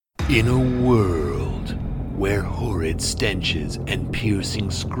In a world where horrid stenches and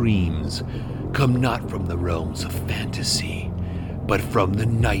piercing screams come not from the realms of fantasy, but from the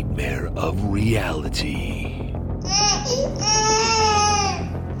nightmare of reality.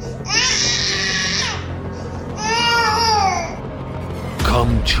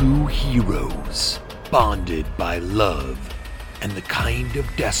 Come two heroes, bonded by love and the kind of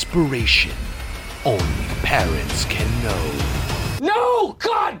desperation only parents can know. No!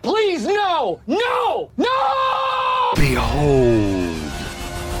 God, please, no! No! No! Behold,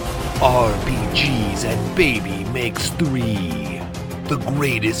 RPGs and Baby Makes 3, the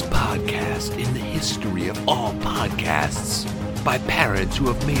greatest podcast in the history of all podcasts, by parents who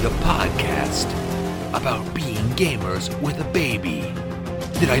have made a podcast about being gamers with a baby.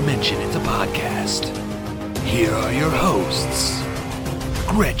 Did I mention it's a podcast? Here are your hosts,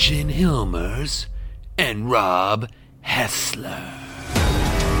 Gretchen Hilmers and Rob Hessler.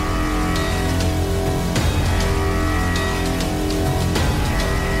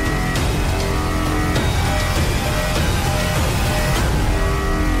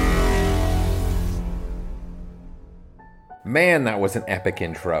 Man, that was an epic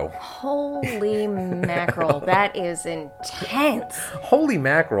intro. Holy mackerel, that is intense. Holy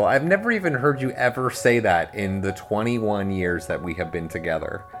mackerel, I've never even heard you ever say that in the 21 years that we have been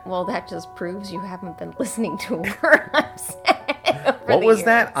together. Well, that just proves you haven't been listening to a word I'm saying. What was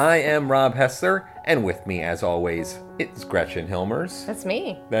that? I am Rob Hessler, and with me, as always, it's Gretchen Hilmers. That's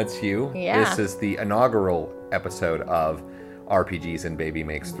me. That's you. Yeah. This is the inaugural episode of RPGs and Baby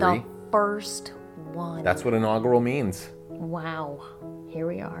Makes 3. The first one. That's what inaugural means. Wow. Here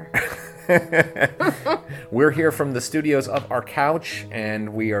we are. We're here from the studios of our couch,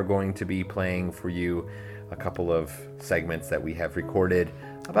 and we are going to be playing for you a couple of segments that we have recorded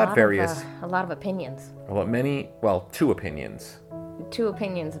about various... a lot of opinions. Two opinions. Two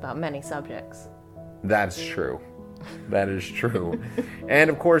opinions about many subjects. That's true. That is true. And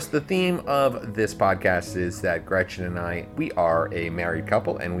of course, the theme of this podcast is that Gretchen and I, we are a married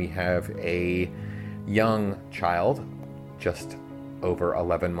couple, and we have a young child, just over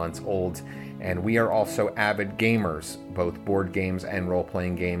 11 months old, and we are also avid gamers, both board games and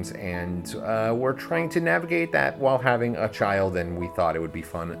role-playing games, and we're trying to navigate that while having a child, and we thought it would be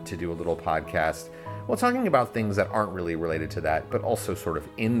fun to do a little podcast, well, talking about things that aren't really related to that, but also sort of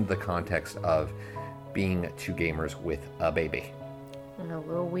in the context of being two gamers with a baby. And a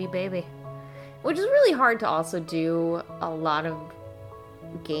little wee baby. Which is really hard to also do a lot of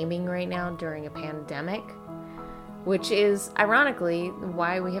gaming right now during a pandemic. Which is, ironically,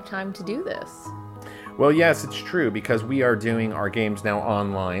 why we have time to do this. Well, yes, it's true, because we are doing our games now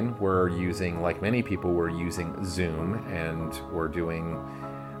online. We're using, like many people, we're using Zoom, and we're doing,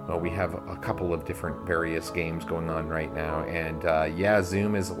 well, we have a couple of different various games going on right now. And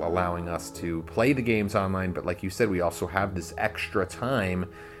Zoom is allowing us to play the games online, but like you said, we also have this extra time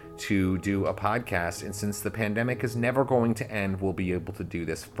to do a podcast, and since the pandemic is never going to end, we'll be able to do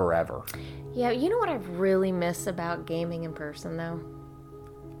this forever. Yeah, you know what I really miss about gaming in person, though?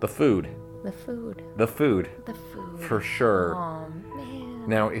 The food. The food. The food. The food. For sure. Oh, man.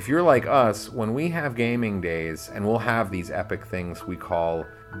 Now, if you're like us, when we have gaming days, and we'll have these epic things we call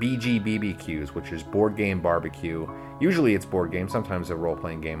BGBBQs, which is board game barbecue. Usually it's board game. Sometimes a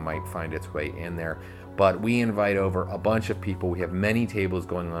role-playing game might find its way in there. But we invite over a bunch of people. We have many tables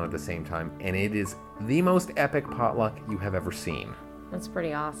going on at the same time, and it is the most epic potluck you have ever seen. That's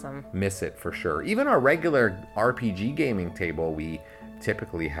pretty awesome. Miss it for sure. Even our regular RPG gaming table, we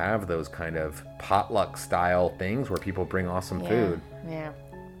typically have those kind of potluck style things where people bring awesome food. Yeah.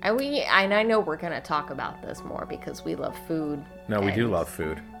 And I know we're going to talk about this more because we love food. No, we do love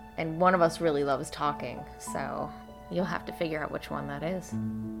food. And one of us really loves talking, so you'll have to figure out which one that is.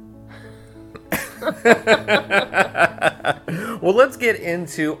 Well, let's get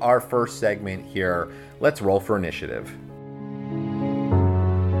into our first segment here. Let's roll for initiative.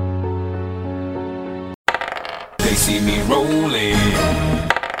 They see me rolling.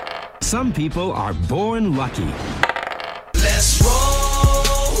 Some people are born lucky. Let's roll.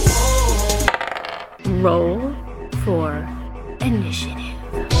 Roll for initiative.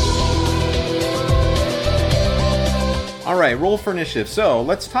 All right, roll for initiative. So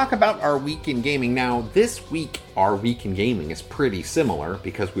let's talk about our week in gaming. Now, this week, our week in gaming is pretty similar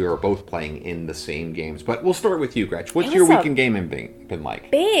because we were both playing in the same games. But well start with you, Gretch. What's your week in gaming been like?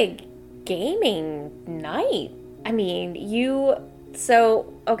 Big gaming night. I mean,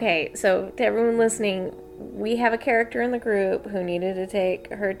 so to everyone listening, we have a character in the group who needed to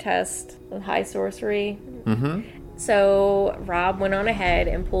take her test with high sorcery. Mm-hmm. So Rob went on ahead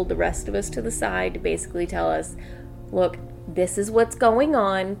and pulled the rest of us to the side to basically tell us, look, this is what's going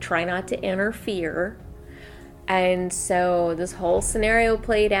on. Try not to interfere. And so this whole scenario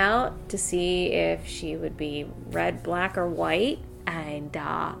played out to see if she would be red, black, or white. And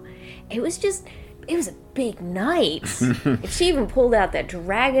it was a big night. And she even pulled out that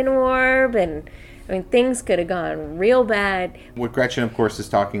dragon orb, and I mean, things could have gone real bad. What Gretchen, of course, is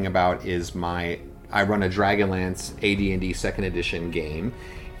talking about is I run a Dragonlance AD&D 2nd edition game.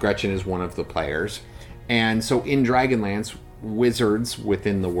 Gretchen is one of the players. And so in Dragonlance, wizards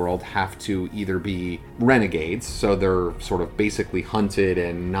within the world have to either be renegades, so they're sort of basically hunted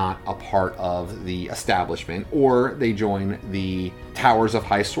and not a part of the establishment, or they join the Towers of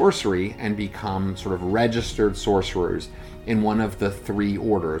High Sorcery and become sort of registered sorcerers in one of the 3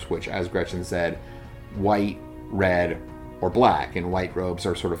 orders, which, as Gretchen said, white, red, or black. And white robes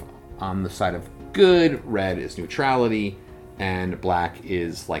are sort of on the side of good, red is neutrality, and black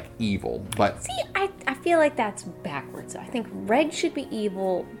is like evil. But see, I feel like that's backwards. I think red should be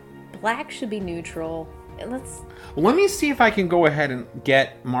evil, black should be neutral. And let me see if I can go ahead and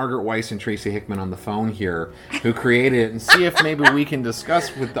get Margaret Weiss and Tracy Hickman on the phone here, who created it, and see if maybe we can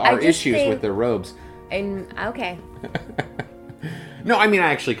discuss with our issues with their robes. And okay. No, I mean,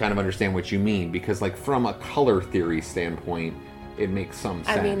 I actually kind of understand what you mean, because like from a color theory standpoint, it makes some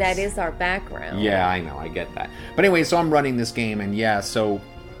sense. I mean, that is our background. Yeah, I know, I get that. But anyway, so I'm running this game, and yeah, so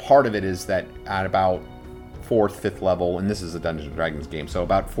part of it is that at about 4th, 5th level, and this is a Dungeons & Dragons game, so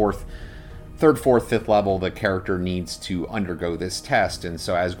about 3rd, 4th, 5th level, the character needs to undergo this test. And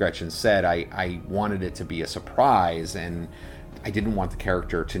so as Gretchen said, I wanted it to be a surprise, and I didn't want the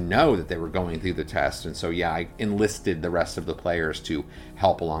character to know that they were going through the test. And so, yeah, I enlisted the rest of the players to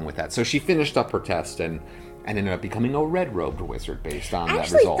help along with that. So she finished up her test and ended up becoming a red-robed wizard based on that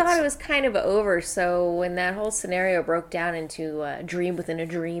result. I actually thought it was kind of over, so when that whole scenario broke down into a dream within a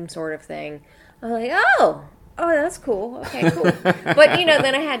dream sort of thing, I was like, oh, that's cool. Okay, cool. But,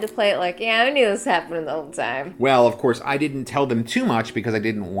 then I had to play it like, yeah, I knew this happening the whole time. Well, of course, I didn't tell them too much because I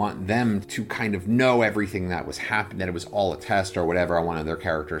didn't want them to kind of know everything that was happening, that it was all a test or whatever. I wanted their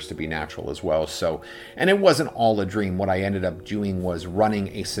characters to be natural as well. So, and it wasn't all a dream. What I ended up doing was running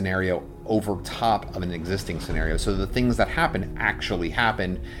a scenario over top of an existing scenario. So the things that happened actually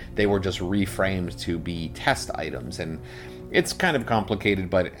happened. They were just reframed to be test items. And it's kind of complicated,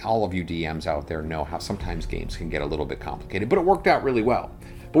 but all of you DMs out there know how sometimes games can get a little bit complicated, but it worked out really well.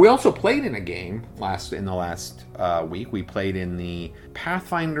 But we also played in a game in the last week. We played in the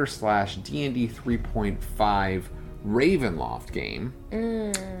Pathfinder / D&D 3.5 Ravenloft game,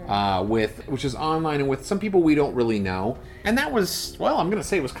 which is online and with some people we don't really know. And that was, well, I'm going to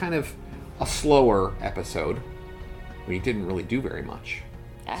say it was kind of a slower episode. We didn't really do very much.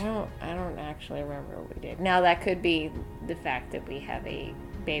 I don't actually remember what we did. Now, that could be the fact that we have a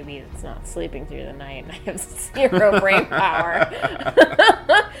baby that's not sleeping through the night and I have 0 brain power.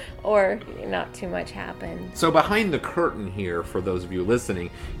 Or not too much happened. So behind the curtain here, for those of you listening,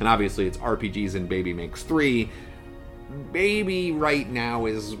 and obviously it's RPGs and Baby Makes 3, Baby right now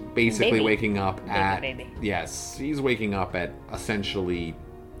is basically waking up at... Yes, he's waking up at essentially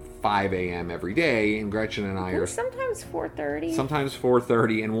 5 a.m. every day, and Gretchen and I are... Sometimes 4:30. Sometimes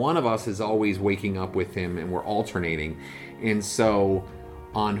 4:30, and one of us is always waking up with him, and we're alternating. And so,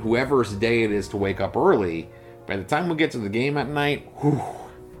 on whoever's day it is to wake up early, by the time we get to the game at night, whew,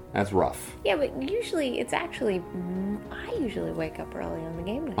 that's rough. Yeah, but usually, I usually wake up early on the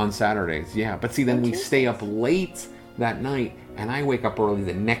game night. On Saturdays, yeah. But see, then we stay up late that night, and I wake up early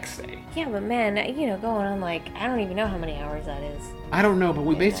the next day. Yeah, but man, going on I don't even know how many hours that is. I don't know, but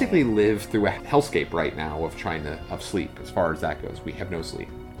we basically live through a hellscape right now of sleep. As far as that goes, we have no sleep.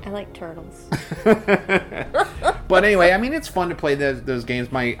 I like turtles. But anyway, I mean, it's fun to play those games.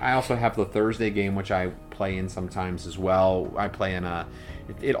 I also have the Thursday game, which I play in sometimes as well. I play in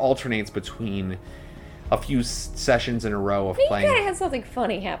it alternates between a few sessions in a row of playing. You gotta have something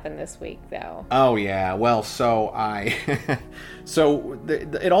funny happen this week, though. Oh yeah, well, so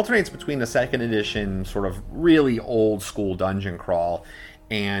it alternates between a 2nd edition sort of really old school dungeon crawl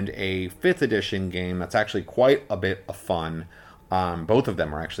and a 5th edition game that's actually quite a bit of fun. Both of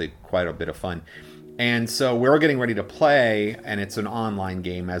them are actually quite a bit of fun. And so we're getting ready to play, and it's an online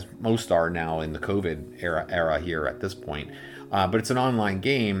game, as most are now in the COVID era here at this point. But it's an online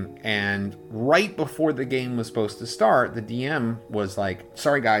game, and right before the game was supposed to start, the DM was like,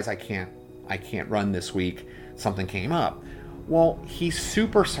 sorry guys, I can't run this week. Something came up. Well, he's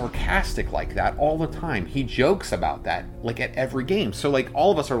super sarcastic like that all the time. He jokes about that at every game. So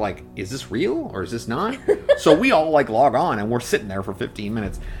all of us are like, is this real or is this not? So we all log on and we're sitting there for 15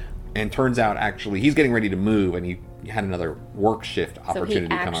 minutes. And turns out actually he's getting ready to move, and he had another work shift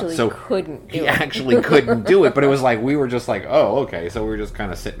opportunity come up. So he actually couldn't do it, but it was like, we were just like, oh, okay. So we were just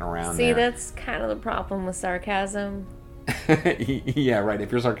kind of sitting around See, there. that's kind of the problem with sarcasm. Yeah, right.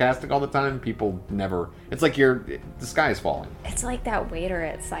 If you're sarcastic all the time, people never... It's like the sky is falling. It's like that waiter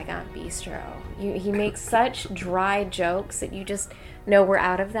at Saigon Bistro. He makes such dry jokes that you just know we're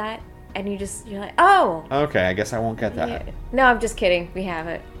out of that. And you're like, oh! Okay, I guess I won't get that. Yeah. No, I'm just kidding. We have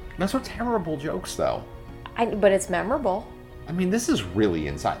it. Those are terrible jokes, though. But it's memorable. I mean, this is really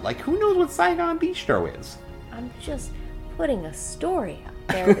inside. Like, who knows what Saigon Bistro is? I'm just putting a story out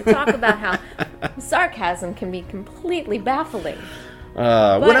there to talk about how sarcasm can be completely baffling.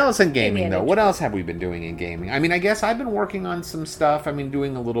 What else in gaming, though? What else have we been doing in gaming? I mean, I guess I've been working on some stuff. I mean,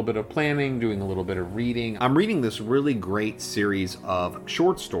 doing a little bit of planning, doing a little bit of reading. I'm reading this really great series of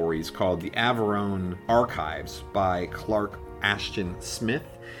short stories called The Averone Archives by Clark Ashton Smith.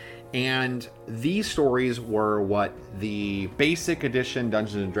 And these stories were what the basic edition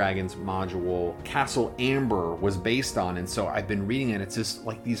Dungeons & Dragons module Castle Amber was based on. And so I've been reading it. It's just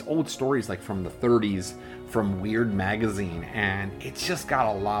like these old stories like from the 30s from Weird Magazine. And it's just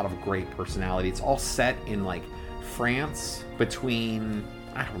got a lot of great personality. It's all set in like France between...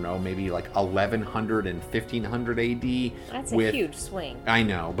 I don't know, maybe like 1100 and 1500 AD. That's a huge swing. I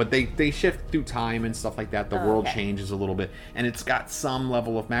know, but they shift through time and stuff like that. The world changes a little bit, and it's got some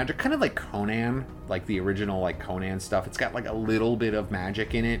level of magic, kind of like Conan, like the original like Conan stuff. It's got like a little bit of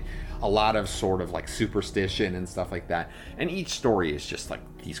magic in it, a lot of sort of like superstition and stuff like that. And each story is just like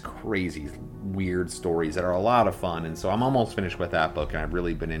these crazy, weird stories that are a lot of fun. And so I'm almost finished with that book, and I've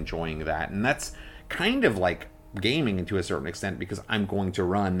really been enjoying that. And that's kind of like gaming to a certain extent because I'm going to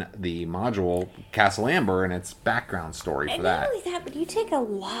run the module Castle Amber and its background story for that. Not only that, but you take a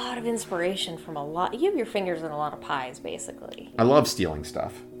lot of inspiration from you have your fingers in a lot of pies, basically. I love stealing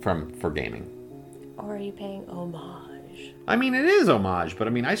stuff for gaming. Or are you paying homage? I mean, it is homage, but I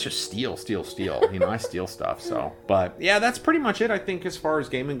mean, I just steal. You know, I steal stuff, so. But yeah, that's pretty much it, I think, as far as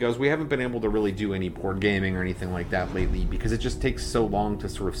gaming goes. We haven't been able to really do any board gaming or anything like that lately because it just takes so long to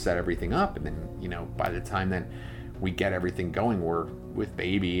sort of set everything up. And then, you know, by the time that we get everything going, we're with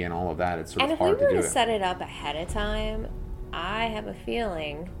baby and all of that, it's sort of hard to do it. And if we were to set it up ahead of time, I have a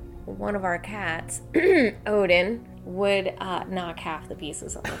feeling one of our cats, Odin, would knock half the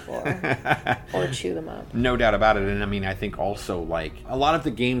pieces on the floor or chew them up. No doubt about it. And I mean, I think also like a lot of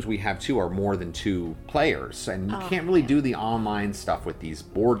the games we have too are more than 2 players, and you can't really do the online stuff with these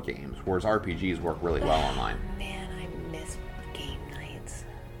board games, whereas RPGs work really well online. Man, I miss game nights.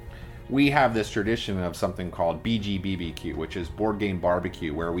 We have this tradition of something called BGBBQ, which is Board Game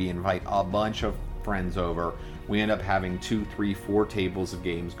Barbecue, where we invite a bunch of friends over. We end up having 2, 3, 4 tables of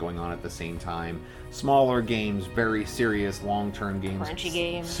games going on at the same time. Smaller games, very serious, long-term games. Crunchy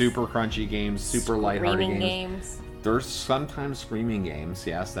games. Super crunchy games, super lighthearted games. There's sometimes screaming games.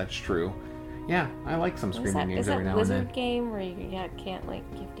 Yes, that's true. Yeah, I like some screaming games every now and then. Is that wizard game where you can't, like,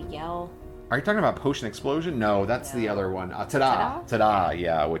 you have to yell? Are you talking about Potion Explosion? No, that's the other one. Ta-da,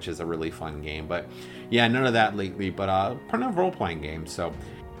 yeah, which is a really fun game. But yeah, none of that lately, but plenty of role-playing games, so...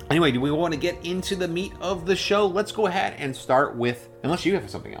 Anyway, do we want to get into the meat of the show? Let's go ahead and start with... Unless you have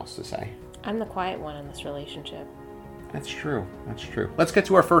something else to say. I'm the quiet one in this relationship. That's true. That's true. Let's get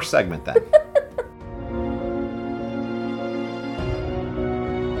to our first segment then.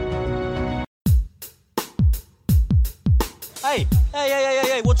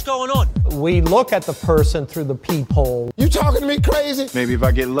 Hey, what's going on? We look at the person through the peephole. You talking to me crazy? Maybe if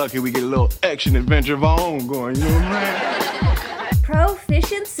I get lucky, we get a little action adventure of our own going, you know what I'm saying?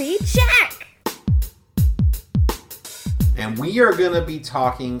 Proficiency check! And we are going to be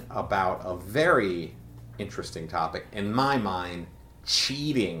talking about a very interesting topic, in my mind,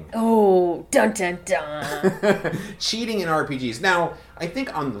 cheating. Oh, dun dun dun. Cheating in RPGs. Now, I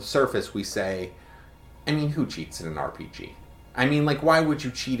think on the surface we say, I mean, who cheats in an RPG? I mean, like, why would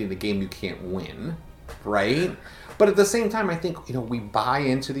you cheat in a game you can't win, right? But at the same time, I think, you know, we buy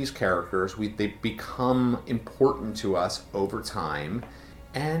into these characters. They become important to us over time.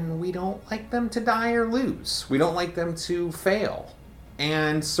 And we don't like them to die or lose. We don't like them to fail.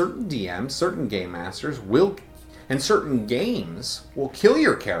 And certain DMs, certain game masters will, and certain games will kill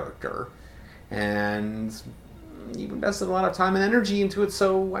your character. And you've invested a lot of time and energy into it.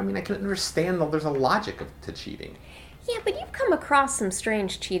 So, I mean, I can understand that there's a logic to cheating. Yeah, but you've come across some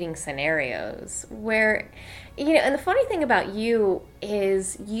strange cheating scenarios where, you know, and the funny thing about you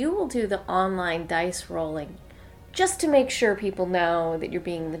is you will do the online dice rolling just to make sure people know that you're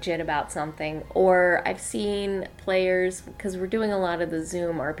being legit about something. Or I've seen players, because we're doing a lot of the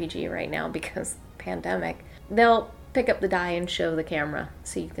Zoom RPG right now because pandemic, they'll pick up the die and show the camera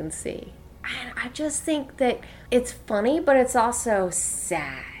so you can see. I just think that it's funny, but it's also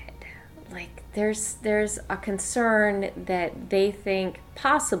sad. Like, there's a concern that they think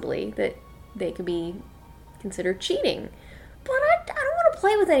possibly that they could be considered cheating. But I don't want to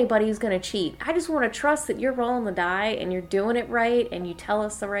play with anybody who's going to cheat. I just want to trust that you're rolling the die and you're doing it right and you tell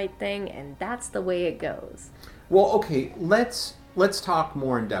us the right thing, and that's the way it goes. Well, okay, let's talk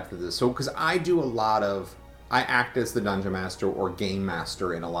more in depth of this. So, because I act as the dungeon master or game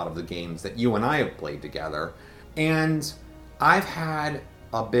master in a lot of the games that you and I have played together, and I've had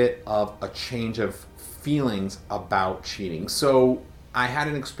a bit of a change of feelings about cheating. So I had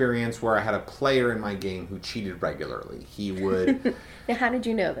an experience where I had a player in my game who cheated regularly. He would... Now, how did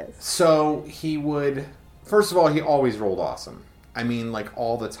you know this? So he would... First of all, he always rolled awesome. I mean, like,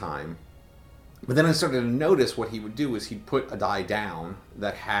 all the time. But then I started to notice what he would do is he'd put a die down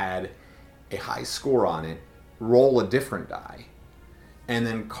that had a high score on it, roll a different die, and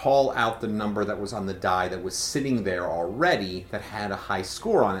then call out the number that was on the die that was sitting there already that had a high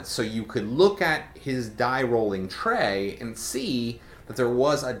score on it. So you could look at his die rolling tray and see that there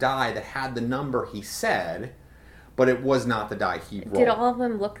was a die that had the number he said, but it was not the die he rolled. Did all of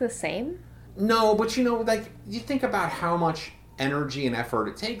them look the same? No, but like, you think about how much energy and effort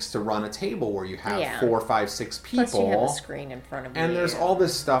it takes to run a table where you have 4, 5, 6 people. Plus you have a screen in front of you. And there's all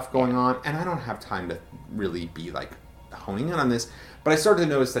this stuff going on, and I don't have time to really be, like, honing in on this. But I started to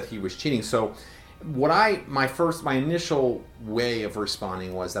notice that he was cheating. So my initial way of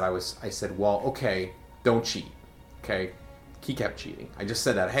responding was that I said, well, okay, don't cheat. Okay? He kept cheating. I just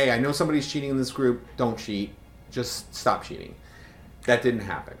said that, hey, I know somebody's cheating in this group. Don't cheat. Just stop cheating. That didn't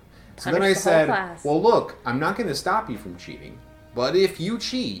happen. So then I said, well, look, I'm not going to stop you from cheating. But if you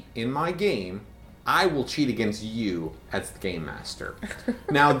cheat in my game, I will cheat against you as the game master.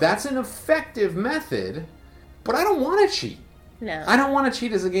 Now, that's an effective method, but I don't want to cheat. No. I don't want to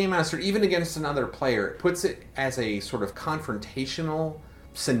cheat as a game master, even against another player. It puts it as a sort of confrontational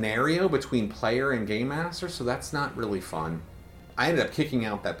scenario between player and game master, so that's not really fun. I ended up kicking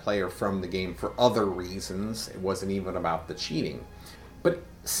out that player from the game for other reasons. It wasn't even about the cheating. But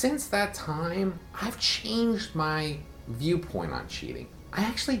since that time, I've changed my viewpoint on cheating. I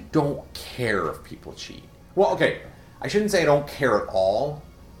actually don't care if people cheat. Well, okay, I shouldn't say I don't care at all.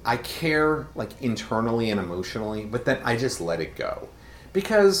 I care, like, internally and emotionally, but then I just let it go.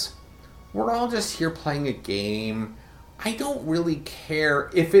 Because we're all just here playing a game. I don't really care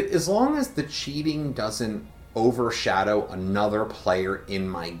as long as the cheating doesn't overshadow another player in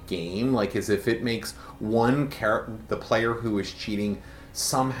my game, like as if it makes the player who is cheating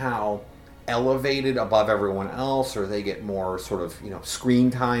somehow elevated above everyone else, or they get more sort of,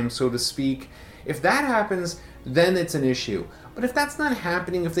 screen time, so to speak. If that happens, then it's an issue. But if that's not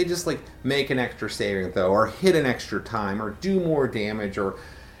happening, if they just like make an extra saving throw, or hit an extra time, or do more damage, or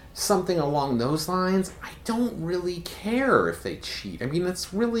something along those lines, I don't really care if they cheat. I mean,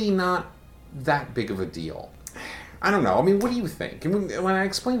 it's really not that big of a deal. I don't know. I mean, what do you think? I mean, when I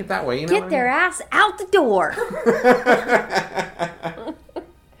explain it that way, Get their ass out the door.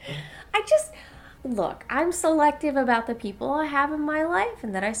 Look, I'm selective about the people I have in my life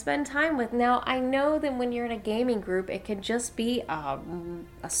and that I spend time with. Now, I know that when you're in a gaming group, it can just be an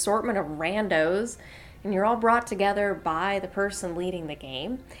assortment of randos, and you're all brought together by the person leading the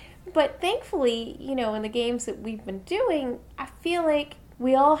game. But thankfully, in the games that we've been doing, I feel like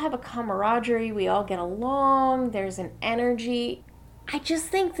we all have a camaraderie, we all get along, there's an energy. I just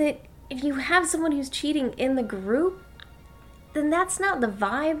think that if you have someone who's cheating in the group, then that's not the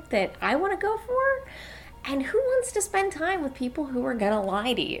vibe that I want to go for. And who wants to spend time with people who are going to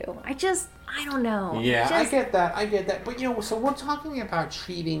lie to you? I don't know. Yeah, I get that. But, so we're talking about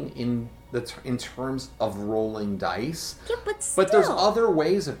cheating in terms of rolling dice. Yeah, but still. But there's other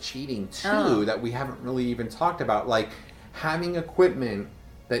ways of cheating, too, that we haven't really even talked about. Like having equipment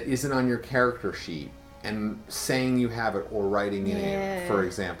that isn't on your character sheet and saying you have it or writing it in, for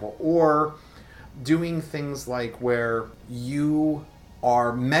example. Or doing things like where you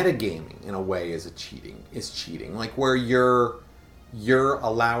are metagaming in a way is cheating. Like where you're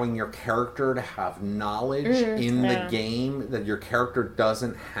allowing your character to have knowledge in the game that your character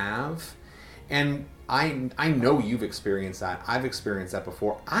doesn't have. And I know you've experienced that. I've experienced that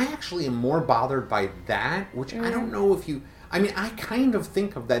before. I actually am more bothered by that, which I don't know if you... I mean, I kind of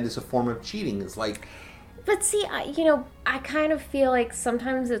think of that as a form of cheating. It's like... But see, I kind of feel like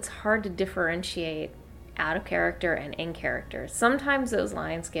sometimes it's hard to differentiate out of character and in character. Sometimes those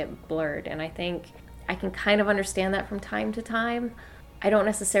lines get blurred, and I think I can kind of understand that from time to time. I don't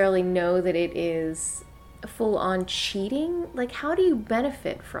necessarily know that it is full-on cheating. Like, how do you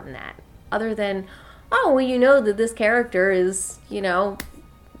benefit from that? Other than, that this character is,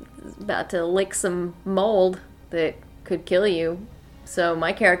 about to lick some mold that could kill you, so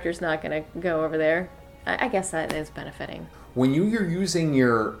my character's not going to go over there. I guess that is benefiting. When you're using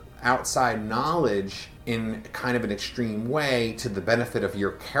your outside knowledge in kind of an extreme way to the benefit of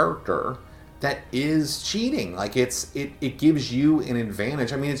your character, that is cheating. Like it gives you an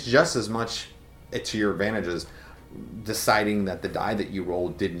advantage. I mean, it's just as much to your advantage as deciding that the die that you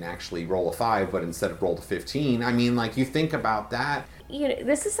rolled didn't actually roll a 5, but instead of rolled a 15. I mean, like, you think about that. You know,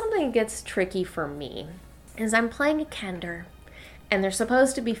 this is something that gets tricky for me, is I'm playing a Kender, and they're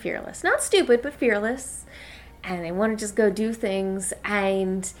supposed to be fearless. Not stupid, but fearless. And they want to just go do things.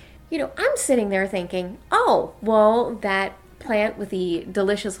 And, you know, I'm sitting there thinking, oh, well, that plant with the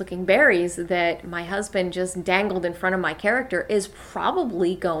delicious looking berries that my husband just dangled in front of my character is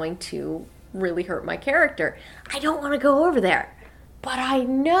probably going to really hurt my character. I don't want to go over there. But I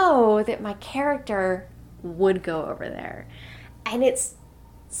know that my character would go over there. And it's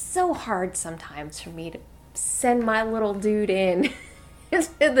so hard sometimes for me to send my little dude in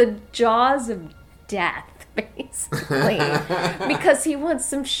into the jaws of death, basically, because he wants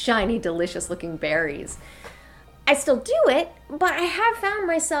some shiny, delicious looking berries. I still do it, but I have found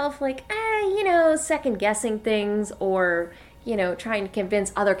myself like, second guessing things, or, trying to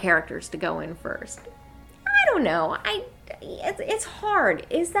convince other characters to go in first. I don't know. It's hard.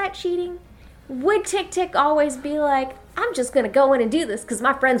 Is that cheating? Would Tick Tick always be like, I'm just going to go in and do this because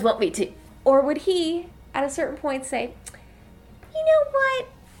my friends want me to? Or would he, at a certain point, say, you know what?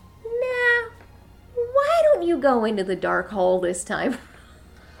 Nah, why don't you go into the dark hole this time?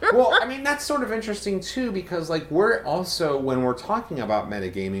 Well, I mean, that's sort of interesting, too, because, like, we're also, when we're talking about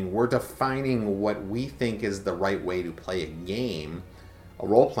metagaming, we're defining what we think is the right way to play a game, a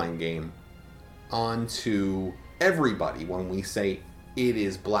role-playing game, onto everybody when we say it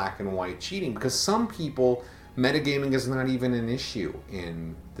is black and white cheating. Because some people, metagaming is not even an issue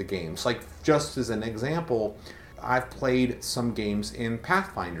in the games. Like, just as an example, I've played some games in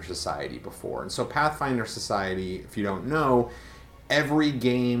Pathfinder Society before. And so Pathfinder Society, if you don't know, every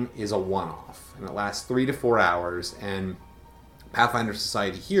game is a one-off, and it lasts 3 to 4 hours. And Pathfinder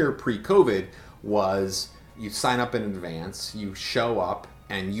Society here, pre-COVID, was you sign up in advance, you show up,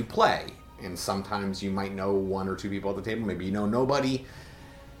 and you play. And sometimes you might know 1 or 2 people at the table, maybe you know nobody.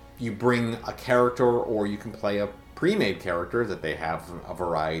 You bring a character, or you can play a pre-made character that they have a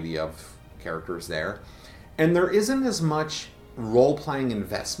variety of characters there. And there isn't as much role-playing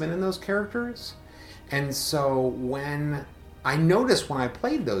investment in those characters. And so when I noticed when I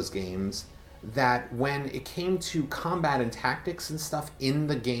played those games that when it came to combat and tactics and stuff in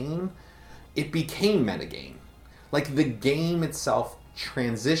the game, it became metagame. Like, the game itself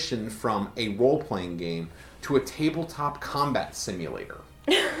transitioned from a role-playing game to a tabletop combat simulator.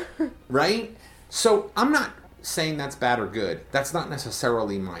 Right? So I'm not saying that's bad or good. That's not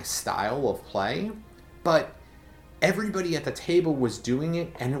necessarily my style of play, but everybody at the table was doing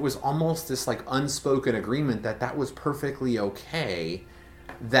it, and it was almost this like unspoken agreement that that was perfectly okay.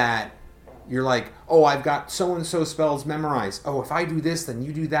 That you're like, oh, I've got so-and-so spells memorized. Oh, if I do this, then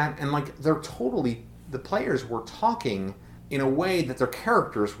you do that. And like, the players were talking in a way that their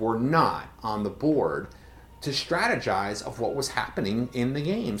characters were not on the board to strategize of what was happening in the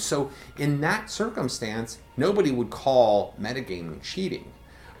game. So in that circumstance, nobody would call metagaming cheating.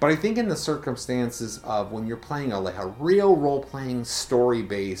 But I think in the circumstances of when you're playing a real role-playing,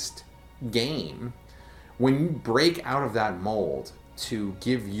 story-based game, when you break out of that mold to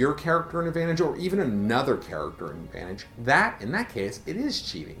give your character an advantage, or even another character an advantage, that, in that case, it is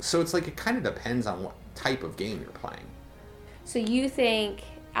cheating. So it's like, it kind of depends on what type of game you're playing. So you think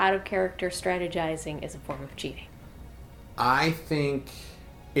out-of-character strategizing is a form of cheating? I think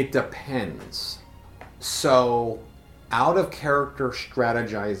it depends. So out-of-character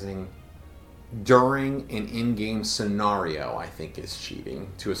strategizing during an in-game scenario, I think, is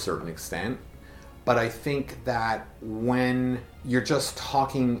cheating to a certain extent. But I think that when you're just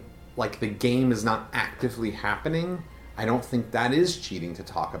talking like the game is not actively happening, I don't think that is cheating to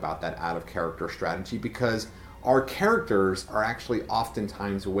talk about that out-of-character strategy, because our characters are actually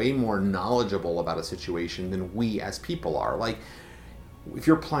oftentimes way more knowledgeable about a situation than we as people are. Like, if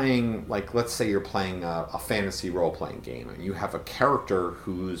you're playing, like, let's say you're playing a fantasy role-playing game, and you have a character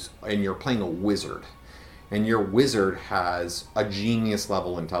and you're playing a wizard, and your wizard has a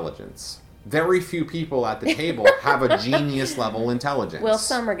genius-level intelligence. Very few people at the table have a genius-level intelligence. Well,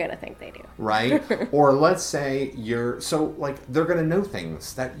 some are going to think they do. Right? Or let's say they're going to know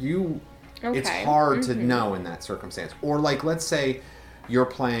things that Okay. It's hard to know in that circumstance. Or like, let's say you're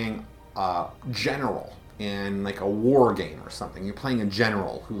playing a general in like a war game or something. You're playing a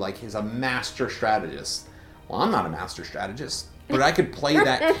general who like is a master strategist. Well, I'm not a master strategist. But I could play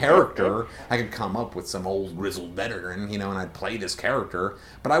that character. I could come up with some old grizzled veteran, and I'd play this character,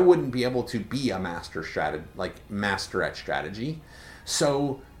 but I wouldn't be able to be a master at strategy.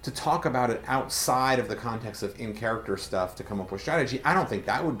 So to talk about it outside of the context of in-character stuff to come up with strategy, I don't think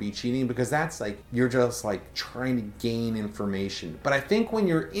that would be cheating, because that's you're just trying to gain information. But I think when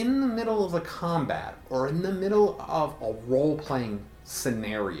you're in the middle of a combat or in the middle of a role-playing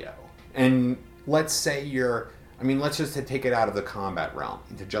scenario, and let's say let's just take it out of the combat realm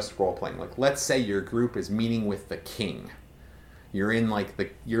into just role-playing. Let's say your group is meeting with the king. You're in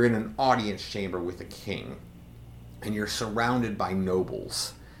an audience chamber with the king, and you're surrounded by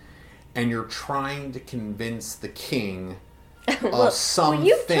nobles. And you're trying to convince the king of something. Well,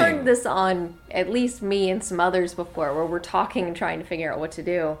 you've turned this on at least me and some others before, where we're talking and trying to figure out what to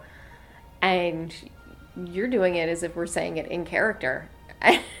do. And you're doing it as if we're saying it in character.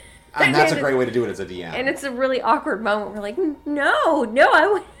 And that's a great way to do it as a DM. And it's a really awkward moment. We're like,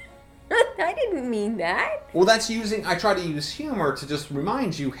 no, I didn't mean that. Well, I try to use humor to just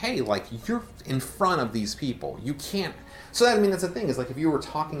remind you, hey, you're in front of these people. You can't. So that's the thing, is if you were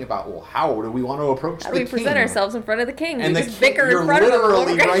talking about, well, how do we want to approach the king? How do we present ourselves in front of the king? And we just bicker in front of him. You're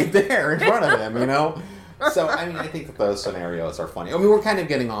literally right there in front of him, So, I think that those scenarios are funny. We're kind of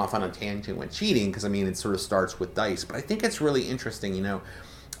getting off on a tangent with cheating, because, it sort of starts with dice. But I think it's really interesting,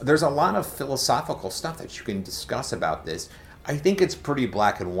 There's a lot of philosophical stuff that you can discuss about this. I think it's pretty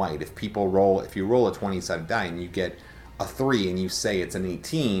black and white. If you roll a 20-sided die and you get a 3 and you say it's an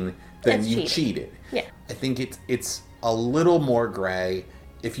 18, then you cheated. Yeah. I think it's a little more gray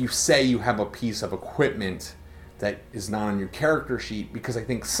if you say you have a piece of equipment that is not on your character sheet, because I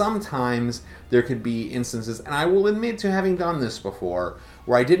think sometimes there could be instances, and I will admit to having done this before,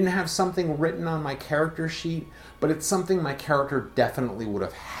 where I didn't have something written on my character sheet, but it's something my character definitely would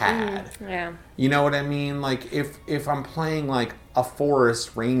have had. Yeah. You know what I mean? If I'm playing a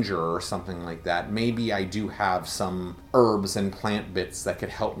forest ranger or something like that, maybe I do have some herbs and plant bits that could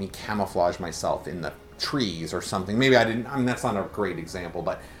help me camouflage myself in the trees or something. Maybe I didn't, that's not a great example,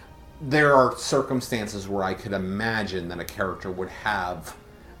 but there are circumstances where I could imagine that a character would have,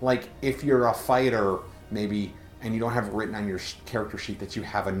 if you're a fighter, maybe, and you don't have written on your character sheet that you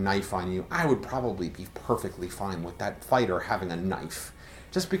have a knife on you, I would probably be perfectly fine with that fighter having a knife.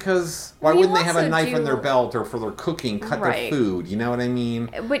 Just because, why wouldn't they have a knife in their belt, or for their cooking, cut their food? You know what I mean?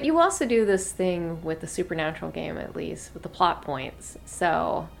 But you also do this thing with the Supernatural game, at least, with the plot points.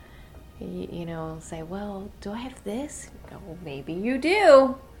 So, say, well, do I have this? Well, maybe you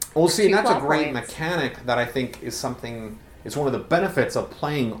do. Well, see, and that's a great mechanic that I think is something, it's one of the benefits of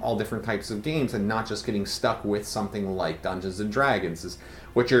playing all different types of games and not just getting stuck with something like Dungeons & Dragons. Is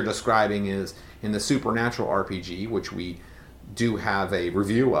what you're describing is, in the Supernatural RPG, which we do have a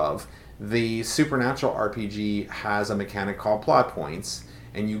review of, the Supernatural RPG has a mechanic called plot points,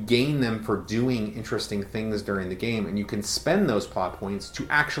 and you gain them for doing interesting things during the game, and you can spend those plot points to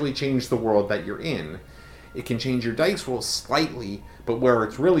actually change the world that you're in. It can change your dice roll slightly, but where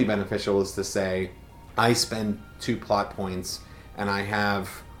it's really beneficial is to say, I spend 2 plot points, and I have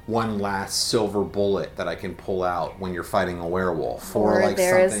one last silver bullet that I can pull out when you're fighting a werewolf. Or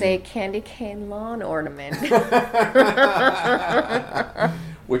there is a candy cane lawn ornament.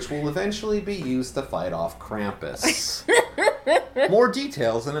 Which will eventually be used to fight off Krampus. More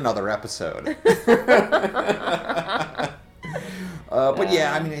details in another episode. But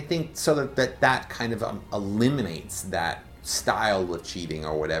yeah, I think so that kind of eliminates that style of cheating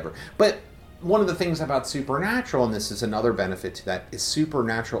or whatever. But one of the things about Supernatural, and this is another benefit to that, is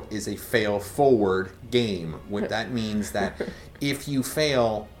Supernatural is a fail-forward game. What that means that if you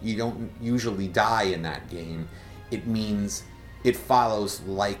fail, you don't usually die in that game. It means it follows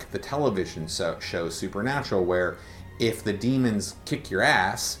like the television show Supernatural, where if the demons kick your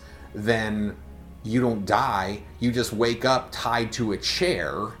ass, then you don't die. You just wake up tied to a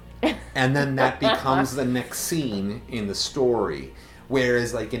chair, and then that becomes the next scene in the story.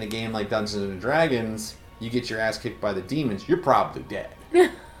 Whereas, in a game like Dungeons & Dragons, you get your ass kicked by the demons, you're probably dead.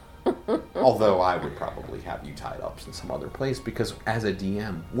 Although I would probably have you tied up in some other place, because as a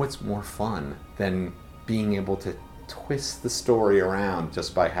DM, what's more fun than being able to twist the story around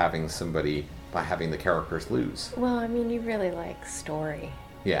just by having the characters lose? Well, you really like story.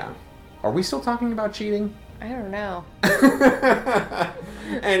 Yeah. Are we still talking about cheating? I don't know.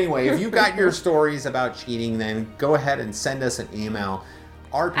 Anyway, if you got your stories about cheating, then go ahead and send us an email.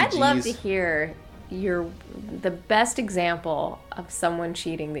 RPGs. I'd love to hear the best example of someone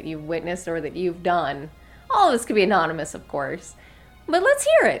cheating that you've witnessed or that you've done. All of this could be anonymous, of course. But let's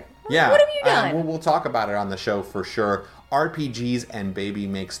hear it. Yeah. What have you done? We'll talk about it on the show for sure.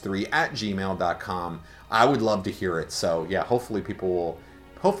 rpgsandbabymakes3@gmail.com. I would love to hear it. So yeah, hopefully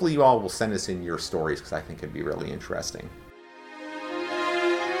you all will send us in your stories, because I think it'd be really interesting.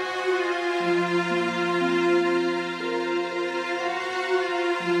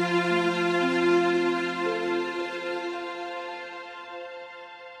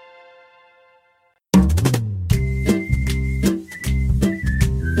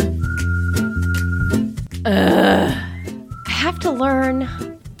 I have to learn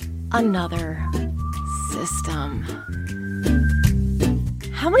another system.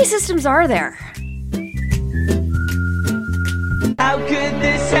 How many systems are there? How could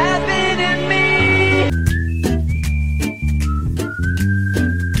this happen to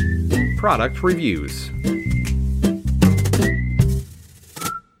me? Product reviews.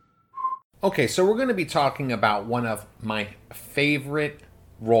 Okay, so we're going to be talking about one of my favorite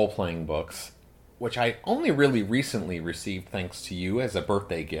role-playing books, which I only really recently received thanks to you as a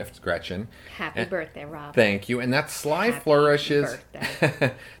birthday gift, Gretchen. Happy birthday, Rob. Thank you. And that's Sly Happy Flourishes.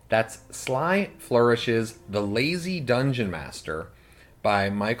 birthday. That's Sly Flourishes The Lazy Dungeon Master by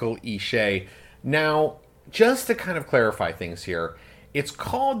Michael E. Shea. Now, just to kind of clarify things here, it's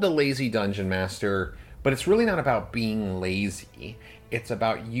called The Lazy Dungeon Master, but it's really not about being lazy. It's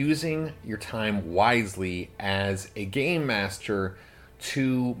about using your time wisely as a game master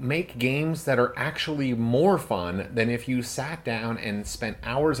to make games that are actually more fun than if you sat down and spent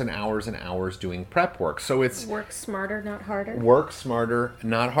hours and hours and hours doing prep work. So it's Work smarter, not harder. work smarter,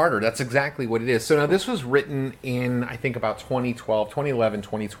 not harder. That's exactly what it is. So now this was written in, I think, about 2011,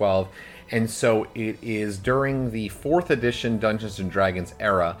 2012. And so it is during the 4th edition Dungeons & Dragons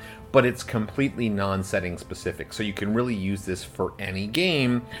era, but it's completely non-setting specific. So you can really use this for any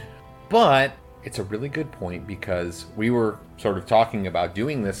game. But it's a really good point, because we were sort of talking about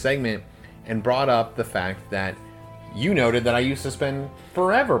doing this segment and brought up the fact that you noted that I used to spend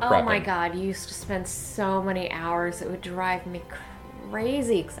forever prepping. Oh my god, you used to spend so many hours. It would drive me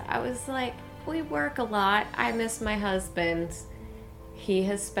crazy, because I was like, we work a lot. I miss my husband. He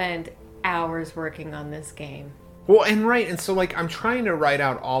has spent hours working on this game. Well, and right, and so like I'm trying to write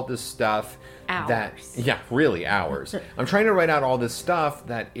out all this stuff Hours. really hours. I'm trying to write out all this stuff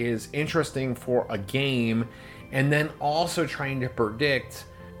that is interesting for a game, and then also trying to predict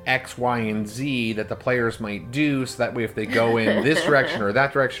X, Y, and Z that the players might do, so that way if they go in this direction or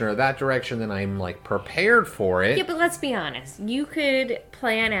that direction or that direction, then I'm like prepared for it. Yeah, but let's be honest. You could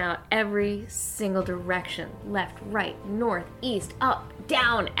plan out every single direction. Left, right, north, east, up,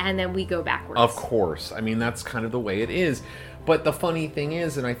 down, and then we go backwards. Of course. I mean, that's kind of the way it is. But the funny thing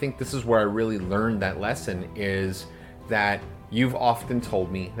is, and I think this is where I really learned that lesson, is that you've often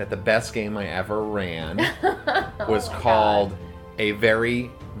told me that the best game I ever ran was called A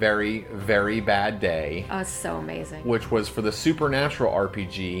Very, Very, Very Bad Day. Oh, so amazing. Which was for the Supernatural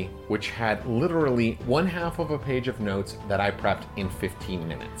RPG, which had literally 1/2 of a page of notes that I prepped in 15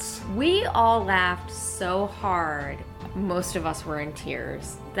 minutes. We all laughed so hard. Most of us were in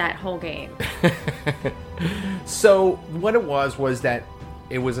tears that whole game. So what it was that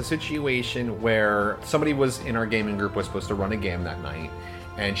it was a situation where somebody was in our gaming group was supposed to run a game that night,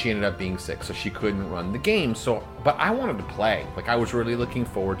 and she ended up being sick, so she couldn't run the game. But I wanted to play. Like, I was really looking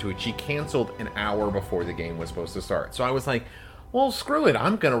forward to it. She canceled an hour before the game was supposed to start. So I was like, well, screw it.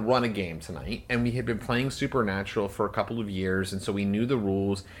 I'm going to run a game tonight. And we had been playing Supernatural for a couple of years, and so we knew the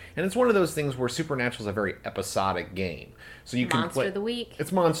rules. And it's one of those things where Supernatural is a very episodic game. So you can Monster of the Week.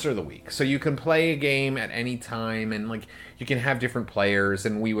 It's Monster of the Week. So you can play a game at any time, and like you can have different players,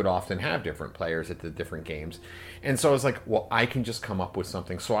 and we would often have different players at the different games. And so I was like, well, I can just come up with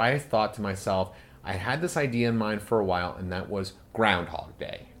something. So I thought to myself, I had this idea in mind for a while, and that was Groundhog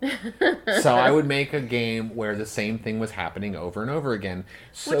Day. So I would make a game where the same thing was happening over and over again.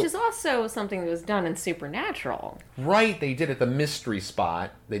 So, Which is also something that was done in Supernatural. right, they did at the Mystery Spot.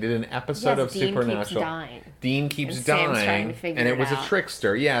 They did an episode of Dean Supernatural. keeps dying. Dean keeps And Sam's trying dying, to figure and it it was a out.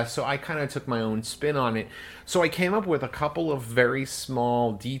 trickster. Yeah, so I kind of took my own spin on it. So I came up with a couple of very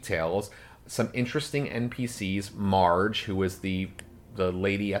small details, some interesting NPCs. Marge, who was the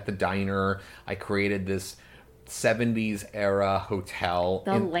lady at the diner. I created this 70s era hotel.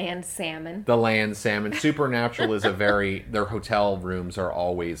 The land salmon. The land salmon. Supernatural is their hotel rooms are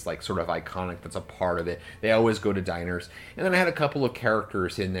always like sort of iconic. That's a part of it. They always go to diners. And then I had a couple of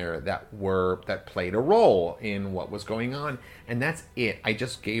characters in there that played a role in what was going on. And that's it. I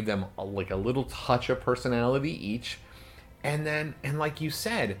just gave them a little touch of personality each. And like you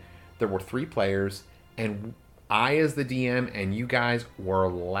said, there were 3 players, and I, as the DM, and you guys were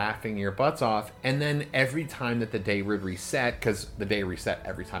laughing your butts off. And then every time that the day would reset, because the day reset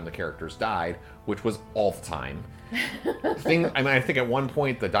every time the characters died, which was all the time. I think at one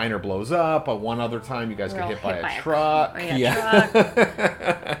point the diner blows up. At one other time, you guys get hit by a truck.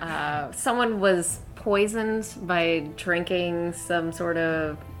 Someone was poisoned by drinking some sort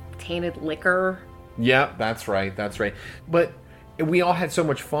of tainted liquor. Yep, that's right. But we all had so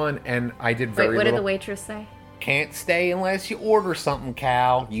much fun, and I did very little. What did the waitress say? Can't stay unless you order something,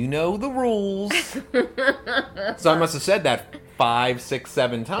 Cal. You know the rules. So I must have said that 5, 6,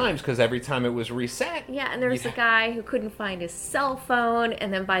 7 times, because every time it was reset. Yeah, and there was a guy who couldn't find his cell phone,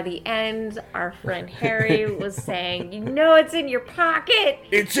 and then by the end, our friend Harry was saying, it's in your pocket.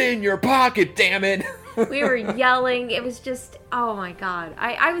 It's in your pocket, damn it. We were yelling. It was just, oh my God.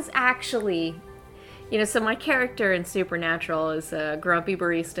 I was actually... so my character in Supernatural is a grumpy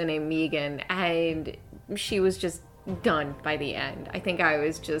barista named Megan, and she was just done by the end. I think I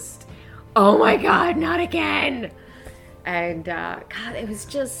was just, oh my God, not again. And God, it was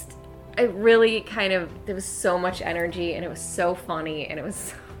just, there was so much energy, and it was so funny, and it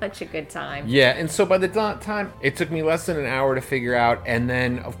was such a good time. Yeah, and so by the time, it took me less than an hour to figure out, and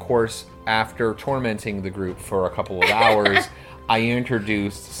then, of course, after tormenting the group for a couple of hours, I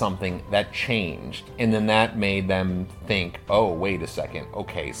introduced something that changed, and then that made them think, oh, wait a second,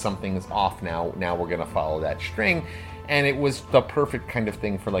 okay, something is off now we're going to follow that string, and it was the perfect kind of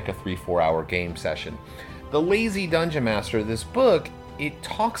thing for like a 3-4 hour game session. The Lazy Dungeon Master, this book, it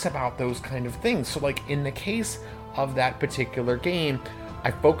talks about those kind of things. So like in the case of that particular game,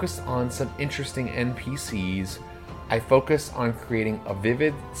 I focused on some interesting NPCs. I focused on creating a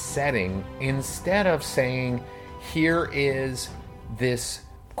vivid setting instead of saying, here is this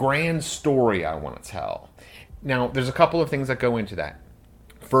grand story I want to tell. Now, there's a couple of things that go into that.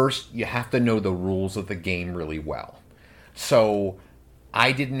 First, you have to know the rules of the game really well. So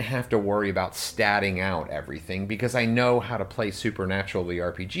I didn't have to worry about statting out everything because I know how to play Supernatural the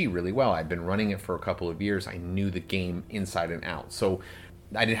RPG really well. I'd been running it for a couple of years. I knew the game inside and out. So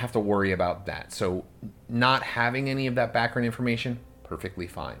I didn't have to worry about that. So not having any of that background information, perfectly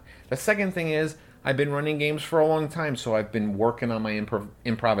fine. The second thing is, I've been running games for a long time, so I've been working on my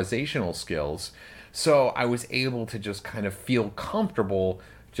improvisational skills. So I was able to just kind of feel comfortable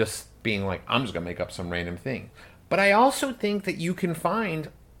just being like, I'm just going to make up some random thing. But I also think that you can find,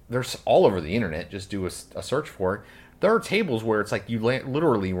 there's all over the internet, just do a search for it. There are tables where it's like you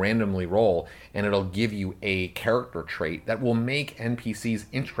literally randomly roll and it'll give you a character trait that will make NPCs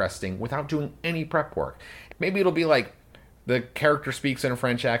interesting without doing any prep work. Maybe it'll be like, the character speaks in a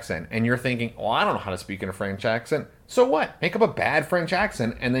French accent, and you're thinking, oh, I don't know how to speak in a French accent. So what? Make up a bad French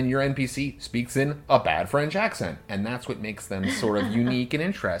accent, and then your NPC speaks in a bad French accent. And that's what makes them sort of unique and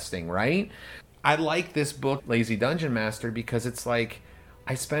interesting, right? I like this book, Lazy Dungeon Master, because it's like,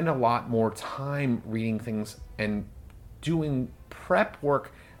 I spend a lot more time reading things and doing prep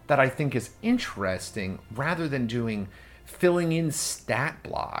work that I think is interesting, rather than filling in stat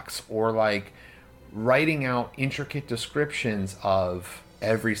blocks, or like writing out intricate descriptions of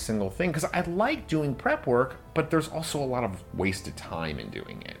every single thing, because I like doing prep work, but there's also a lot of wasted time in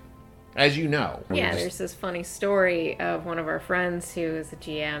doing it, as you know. Yeah, there's this funny story of one of our friends who is a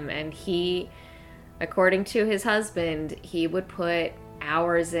GM, and he, according to his husband, he would put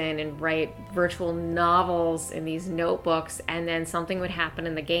hours in and write virtual novels in these notebooks, and then something would happen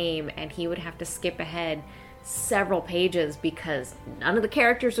in the game and he would have to skip ahead several pages because none of the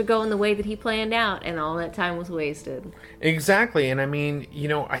characters would go in the way that he planned out, and all that time was wasted. Exactly. And I mean,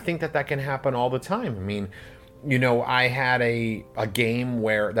 I think that can happen all the time. I mean, I had a game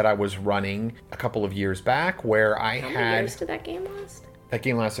that I was running a couple of years back where How many years did that game last? That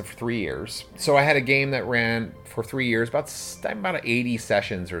game lasted for 3 years. So I had a game that ran for 3 years, about 80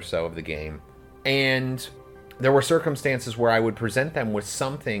 sessions or so of the game. And there were circumstances where I would present them with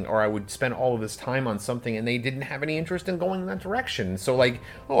something, or I would spend all of this time on something, and they didn't have any interest in going in that direction. So like,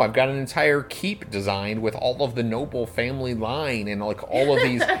 I've got an entire keep designed with all of the noble family line and like all of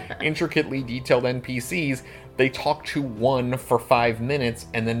these intricately detailed NPCs. They talk to one for 5 minutes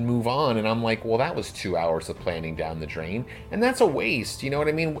and then move on. And I'm like, well, that was 2 hours of planning down the drain. And that's a waste, you know what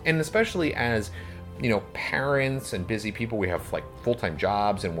I mean? And especially as, parents and busy people, we have like full-time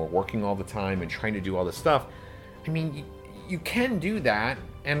jobs and we're working all the time and trying to do all this stuff. I mean, you can do that,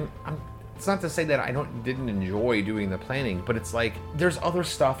 and it's not to say that I didn't enjoy doing the planning, but it's like there's other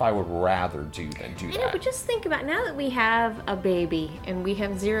stuff I would rather do than do that. I know, but just think about, now that we have a baby and we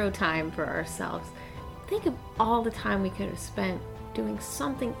have zero time for ourselves, think of all the time we could have spent doing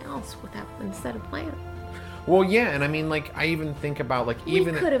something else instead of planning. Well, yeah, and I mean, like, I even think about, like,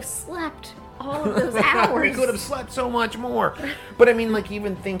 even... We could have slept all of those hours. We could have slept so much more. But I mean, like,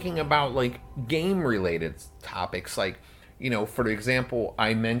 even thinking about, like, game-related topics, like, you know, for example,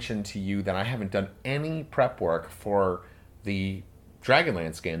 I mentioned to you that I haven't done any prep work for the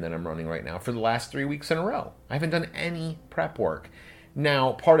Dragonlance game that I'm running right now for the last 3 weeks in a row. I haven't done any prep work.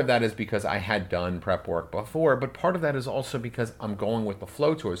 Now, part of that is because I had done prep work before, but part of that is also because I'm going with the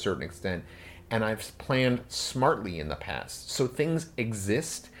flow to a certain extent, and I've planned smartly in the past. So things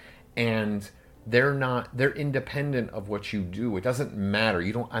exist, and they're independent of what you do. It doesn't matter.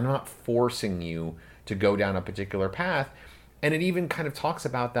 I'm not forcing you to go down a particular path. And it even kind of talks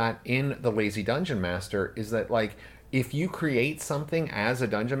about that in The Lazy Dungeon Master, is that, like, if you create something as a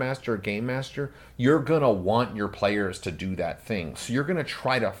dungeon master or game master, you're going to want your players to do that thing. So you're going to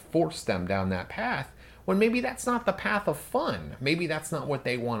try to force them down that path when maybe that's not the path of fun. Maybe that's not what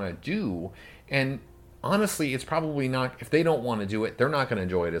they want to do. And honestly, it's probably not, if they don't want to do it, they're not going to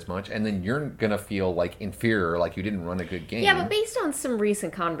enjoy it as much. And then you're going to feel like inferior, like you didn't run a good game. Yeah, but based on some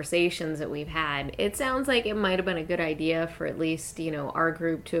recent conversations that we've had, it sounds like it might have been a good idea for at least, you know, our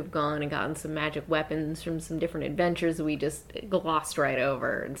group to have gone and gotten some magic weapons from some different adventures that we just glossed right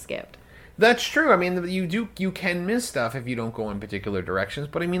over and skipped. That's true. I mean, you can miss stuff if you don't go in particular directions,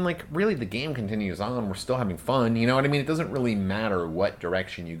 but I mean, like, really the game continues on. We're still having fun, you know what I mean? It doesn't really matter what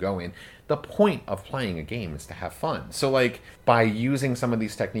direction you go in. The point of playing a game is to have fun. So, like, by using some of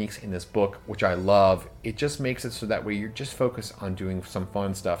these techniques in this book, which I love, it just makes it so that way you're just focused on doing some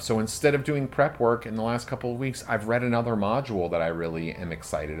fun stuff. So instead of doing prep work in the last couple of weeks, I've read another module that I really am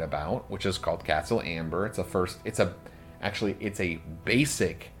excited about, which is called Castle Amber. It's a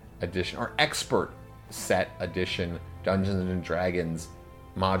basic edition, or expert set edition Dungeons and Dragons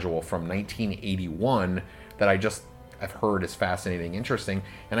module from 1981 that I've heard is fascinating, interesting,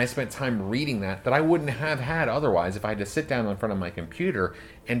 and I spent time reading that I wouldn't have had otherwise if I had to sit down in front of my computer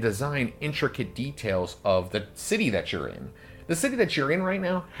and design intricate details of the city that you're in. The city that you're in right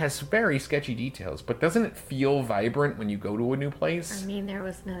now has very sketchy details, but doesn't it feel vibrant when you go to a new place? I mean, there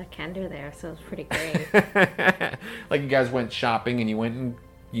was another Kender there, so it was pretty great. Like, you guys went shopping and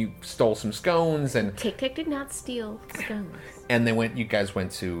you stole some scones, and Tick-Tick did not steal scones. And you guys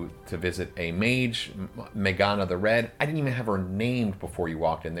went to visit a mage, Megana the Red. I didn't even have her named before you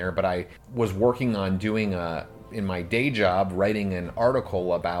walked in there, but I was working on doing in my day job, writing an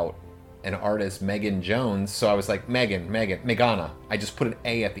article about an artist, Megan Jones. So I was like, Megana. I just put an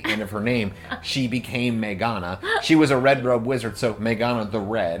A at the end of her name. She became Megana. She was a red robe wizard, so Megana the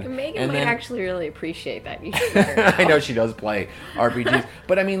Red. Megan might actually really appreciate that. You should I know she does play RPGs.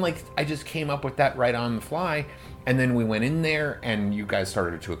 But I mean, like, I just came up with that right on the fly. And then we went in there, and you guys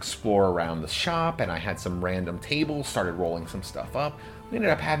started to explore around the shop, and I had some random tables, started rolling some stuff up. We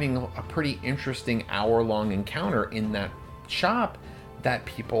ended up having a pretty interesting hour-long encounter in that shop that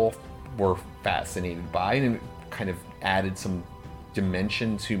people were fascinated by, and it kind of added some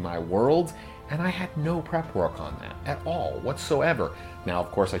dimension to my world, and I had no prep work on that at all whatsoever. Now,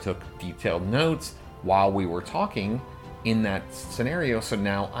 of course, I took detailed notes while we were talking in that scenario, so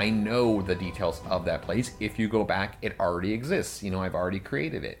now I know the details of that place. If you go back, it already exists. You know, I've already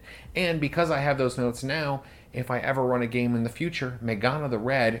created it. And because I have those notes now, if I ever run a game in the future, Megana the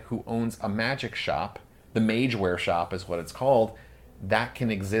Red, who owns a magic shop, the Mageware shop is what it's called, that can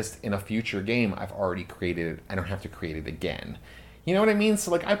exist in a future game. I've already created it. I don't have to create it again. You know what I mean?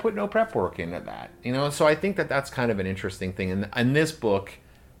 So, like, I put no prep work into that, you know? So I think that that's kind of an interesting thing. And this book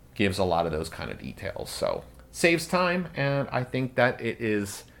gives a lot of those kind of details. So saves time, and I think that it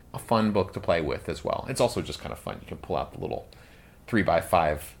is a fun book to play with as well. It's also just kind of fun. You can pull out the little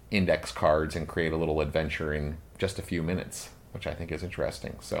 3x5 index cards and create a little adventure in just a few minutes, which I think is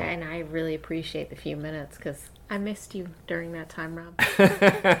interesting. So, and I really appreciate the few minutes, because I missed you during that time, Rob.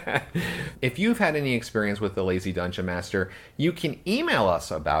 If you've had any experience with The Lazy Dungeon Master, you can email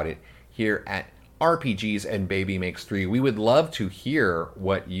us about it here at RPGs and Baby Makes 3. We would love to hear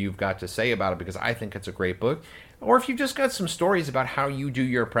what you've got to say about it, because I think it's a great book. Or if you've just got some stories about how you do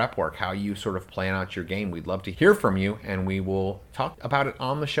your prep work, how you sort of plan out your game, we'd love to hear from you, and we will talk about it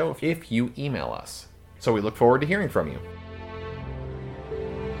on the show if you email us. So we look forward to hearing from you.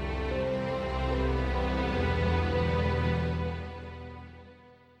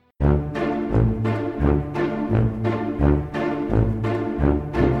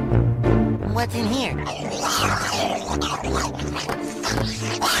 What's in here?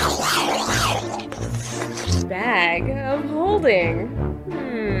 Bag of holding.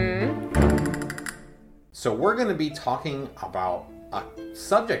 So we're going to be talking about a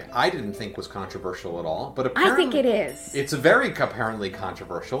subject I didn't think was controversial at all, but apparently I think it is. It's very apparently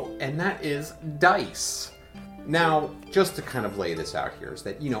controversial, and that is dice. Now, just to kind of lay this out here is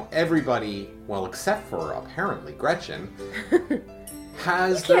that, everybody, well, except for apparently Gretchen,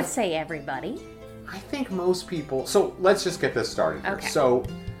 has... You can't say everybody. I think most people... So, let's just get this started here. Okay. So,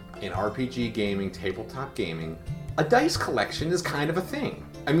 in RPG gaming, tabletop gaming, a dice collection is kind of a thing.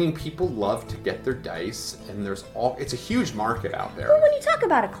 I mean, people love to get their dice, and it's a huge market out there. Well, when you talk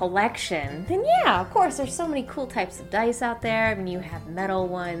about a collection, then yeah, of course, there's so many cool types of dice out there. I mean, you have metal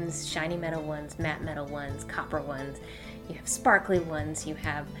ones, shiny metal ones, matte metal ones, copper ones. You have sparkly ones. You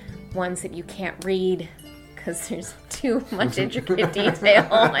have ones that you can't read because there's too much intricate detail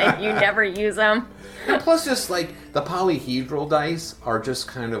and you never use them. And plus, just like the polyhedral dice are just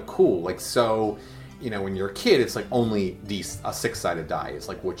kind of cool. Like, so... when you're a kid, it's like only a six-sided die is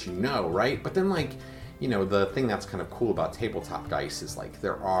like what you know, right? But then like, the thing that's kind of cool about tabletop dice is like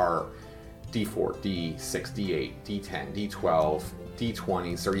there are D4, D6, D8, D10, D12,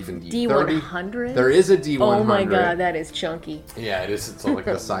 D20s, or even D30. D100? There is a D100. Oh my god, that is chunky. Yeah, it is. It's like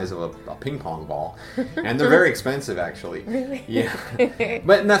the size of a ping pong ball. And they're very expensive, actually. Really? Yeah.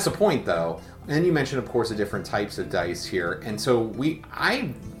 And that's the point, though. And you mentioned, of course, the different types of dice here. And so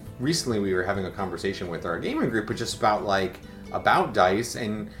recently we were having a conversation with our gaming group just about dice,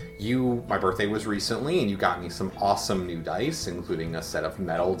 and my birthday was recently, and you got me some awesome new dice, including a set of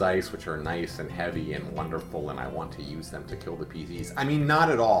metal dice, which are nice and heavy and wonderful, and I want to use them to kill the PCs. I mean, not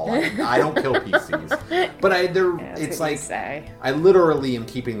at all. I don't kill PCs. But it's like, I literally am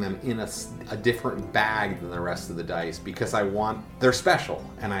keeping them in a different bag than the rest of the dice, because they're special,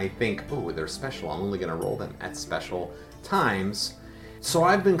 and I think, oh, they're special. I'm only going to roll them at special times. So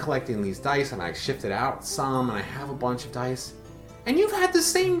I've been collecting these dice, and I shifted out some, and I have a bunch of dice. And you've had the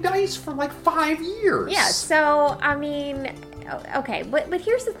same dice for like 5 years. Yeah, so, I mean, okay, but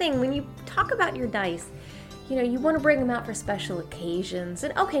here's the thing. When you talk about your dice, you want to bring them out for special occasions.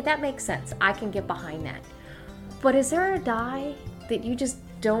 And okay, that makes sense. I can get behind that. But is there a die that you just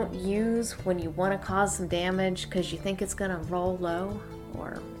don't use when you want to cause some damage because you think it's going to roll low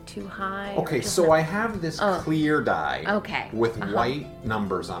or too high? Okay, so I have this clear die with white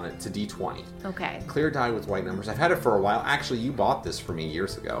numbers on it. It's a D20. Okay. Clear die with white numbers. I've had it for a while. Actually, you bought this for me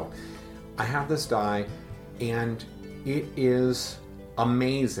years ago. I have this die, and it is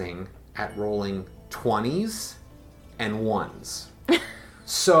amazing at rolling 20s and 1s.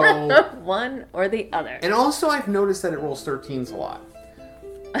 So one or the other. And also I've noticed that it rolls 13s a lot.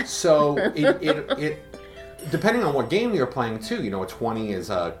 So it depending on what game you're playing too, a 20 is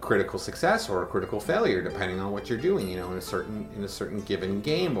a critical success or a critical failure, depending on what you're doing, in a certain given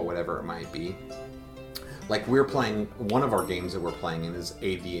game or whatever it might be. Like one of our games that we're playing in is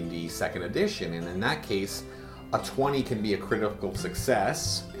AD&D 2nd edition, and in that case, a 20 can be a critical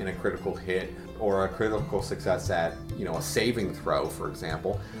success in a critical hit, or a critical success at, a saving throw, for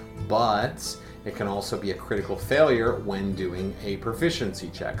example, but it can also be a critical failure when doing a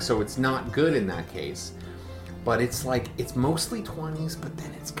proficiency check. So it's not good in that case. But it's mostly 20s, but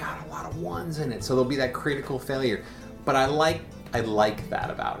then it's got a lot of 1s in it. So there'll be that critical failure. But I like that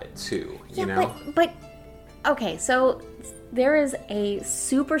about it too, you know? But okay, so there is a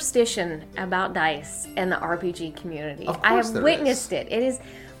superstition about dice in the RPG community. Of course I have there witnessed is. it. It is,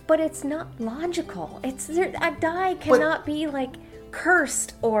 but it's not logical. A die cannot be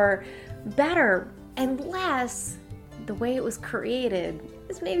cursed or better unless the way it was created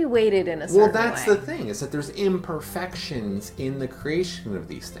is maybe weighted in a certain way. Well, that's the thing, is that there's imperfections in the creation of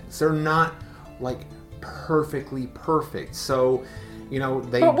these things. They're not perfectly perfect. So,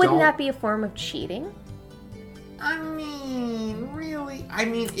 But wouldn't that be a form of cheating? I mean, really?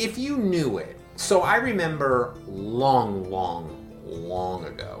 If you knew it. So I remember long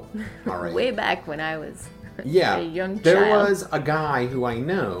ago. All right. Way back when I was a young child. There was a guy who I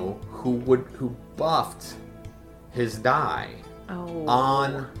know who buffed his die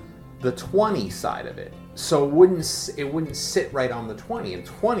on the 20 side of it. So it wouldn't sit right on the 20, and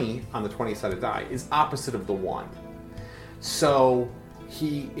 20 on the 20-sided die is opposite of the 1. So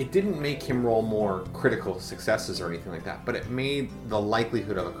it didn't make him roll more critical successes or anything like that, but it made the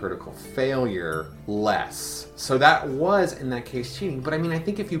likelihood of a critical failure less. So that was, in that case, cheating. But I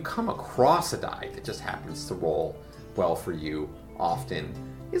think if you come across a die that just happens to roll well for you often,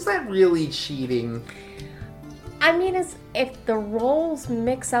 is that really cheating? If the rolls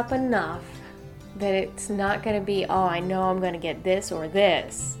mix up enough that it's not going to be, I know I'm going to get this or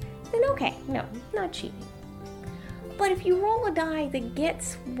this, then okay, no, not cheating. But if you roll a die that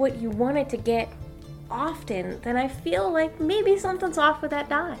gets what you want it to get often, then I feel like maybe something's off with that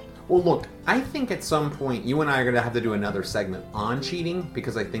die. Well, look, I think at some point you and I are going to have to do another segment on cheating,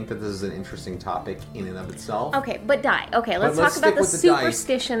 because I think that this is an interesting topic in and of itself. Okay, but die. Okay, let's talk about the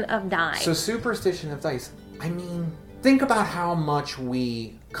superstition of die. So superstition of dice. I mean, think about how much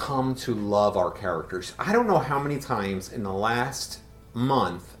we come to love our characters. I don't know how many times in the last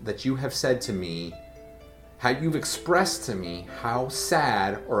month that you have said to me, how you've expressed to me how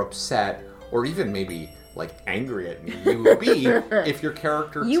sad or upset or even maybe like angry at me you would be if your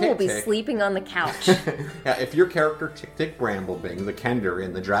character You Tick will be Tick, sleeping on the couch. yeah, if your character Tick Tick Bramblebing, the Kender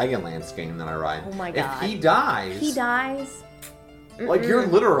in the Dragonlance game that I ride, Oh my God. if he dies, He dies. like you're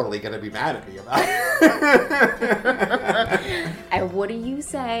literally gonna be mad at me about it. And what do you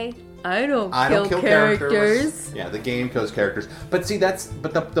say? I don't kill characters. Yeah, the game kills characters. But see,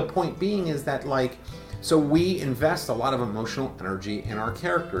 but the point being is that like, so we invest a lot of emotional energy in our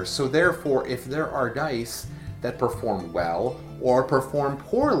characters. So therefore, if there are dice that perform well or perform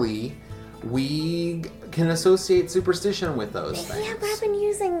poorly, we can associate superstition with those things. Yeah, but I've been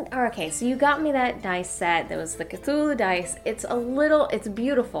using... Okay, so you got me that dice set. That was the Cthulhu dice. It's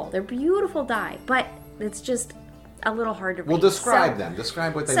beautiful. They're beautiful die, but it's just a little hard to read. Well, describe them.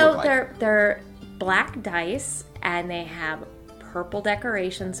 Describe what they look like. So they're black dice, and they have purple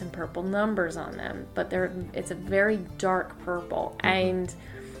decorations and purple numbers on them, but it's a very dark purple, and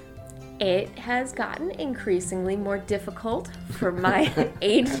it has gotten increasingly more difficult for my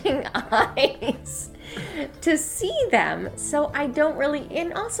aging eyes to see them. So I don't really,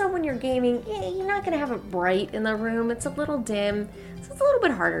 and also when you're gaming, you're not going to have it bright in the room. It's a little dim, so it's a little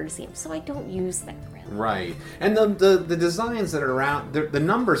bit harder to see them. So I don't use them really. Right. And the designs that are around, the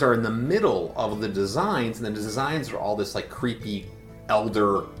numbers are in the middle of the designs, and the designs are all this like creepy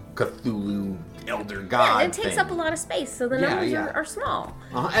elder Cthulhu, elder god Yeah, it takes thing. up a lot of space, so the numbers are small.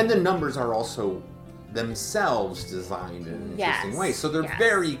 And the numbers are also themselves designed in an interesting way. So they're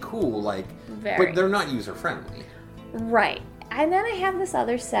very cool, like, but they're not user-friendly. Right. And then I have this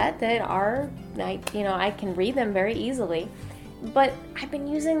other set that are, I can read them very easily. But I've been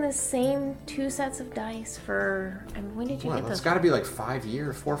using the same 2 sets of dice for, when did you get those? It's got to be like 5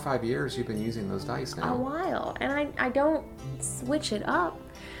 years, 4 or 5 years you've been using those dice now. A while. And I don't switch it up.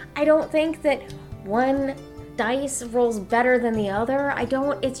 I don't think that one dice rolls better than the other.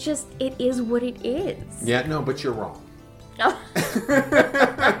 It is what it is. Yeah, no, but you're wrong. Oh.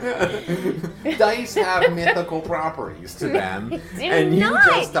 Dice have mythical properties to them, and not.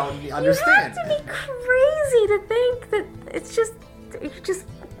 you just don't understand. You have to be crazy to think that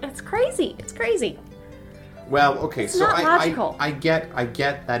it's crazy. It's crazy. Well, okay, it's so not logical. I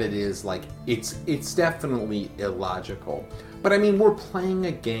get that it is like it's definitely illogical. But I mean, we're playing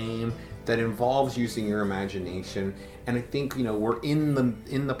a game that involves using your imagination, and I think, we're in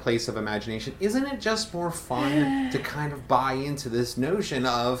the place of imagination. Isn't it just more fun to kind of buy into this notion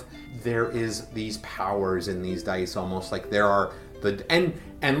of there is these powers in these dice, almost like there are and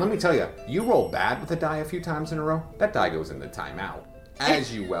let me tell you, you roll bad with a die a few times in a row, that die goes into timeout,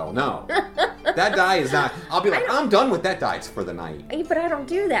 as you well know. That die is not, I'll be like, I'm done with that dice for the night. But I don't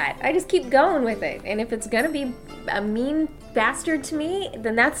do that. I just keep going with it. And if it's going to be a mean bastard to me,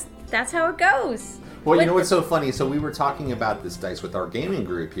 then that's how it goes. Well, you know what's so funny? So we were talking about this dice with our gaming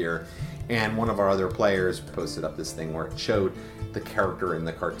group here, and one of our other players posted up this thing where it showed the character in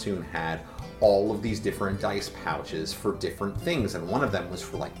the cartoon had all of these different dice pouches for different things, and one of them was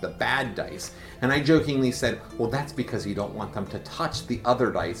for like the bad dice. And I jokingly said, well, that's because you don't want them to touch the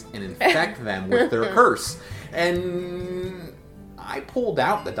other dice and infect them with their curse. And I pulled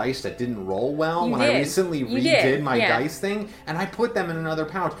out the dice that didn't roll well I recently redid my dice thing, and I put them in another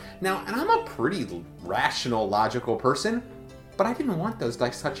pouch. Now, and I'm a pretty rational, logical person, but I didn't want those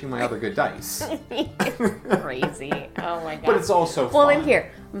dice touching my other good dice. Crazy. Oh my god. But it's also fun. Well, then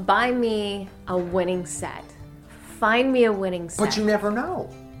here, buy me a winning set. Find me a winning set. But you never know.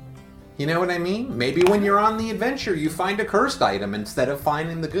 You know what I mean? Maybe when you're on the adventure, you find a cursed item instead of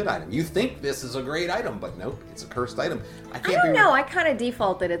finding the good item. You think this is a great item, but nope, it's a cursed item. I don't know. I kind of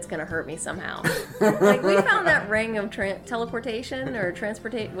default that it's going to hurt me somehow. Like, we found that ring of teleportation or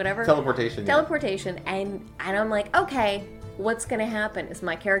transportation, whatever. Teleportation. Teleportation, and I'm like, okay, what's going to happen? Is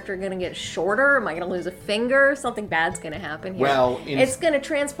my character going to get shorter? Am I going to lose a finger? Something bad's going to happen here. Well, it's going to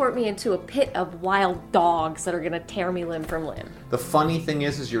transport me into a pit of wild dogs that are going to tear me limb from limb. The funny thing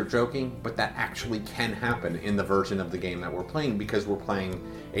is you're joking, but that actually can happen in the version of the game that we're playing, because we're playing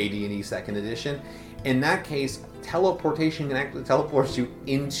AD&D 2nd Edition. In that case, teleportation can actually teleport you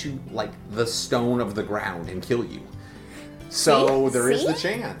into, like, the stone of the ground and kill you. So there is the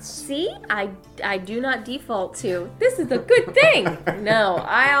chance. See? I do not default to, this is a good thing. No,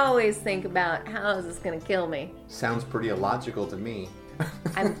 I always think about, how is this going to kill me? Sounds pretty illogical to me.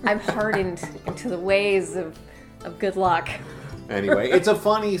 I'm hardened into the ways of good luck. Anyway, it's a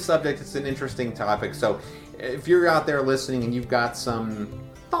funny subject. It's an interesting topic. So if you're out there listening and you've got some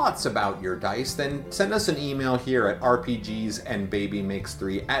thoughts about your dice, then send us an email here at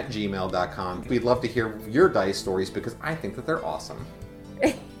rpgsandbabymakes3@gmail.com. We'd love to hear your dice stories because I think that they're awesome.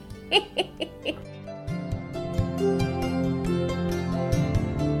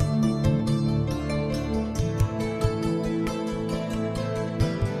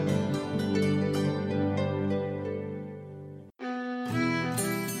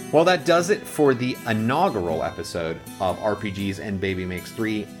 Well, that does it for the inaugural episode of RPGs and Baby Makes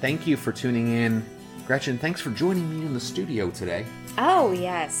 3. Thank you for tuning in. Gretchen, thanks for joining me in the studio today. Oh,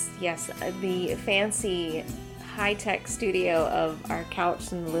 yes. The fancy high-tech studio of our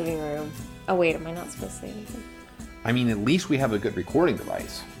couch in the living room. Oh, wait, am I not supposed to say anything? I mean, at least we have a good recording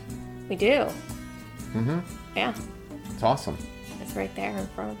device. We do. Mm-hmm. Yeah. It's awesome. It's right there in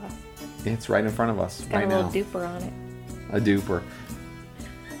front of us. It's right in front of us right now. Got a little duper on it. A duper.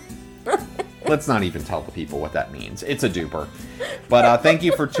 Let's not even tell the people what that means. It's a duper. But thank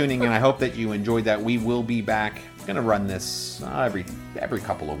you for tuning in. I hope that you enjoyed that. We will be back. I'm going to run this every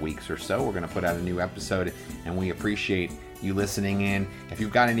couple of weeks or so. We're going to put out a new episode, and we appreciate you listening in. If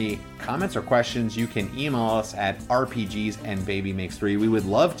you've got any comments or questions, you can email us at rpgsandbabymakes3. We would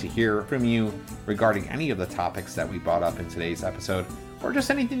love to hear from you regarding any of the topics that we brought up in today's episode, or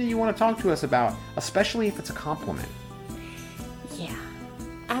just anything that you want to talk to us about, especially if it's a compliment. Yeah.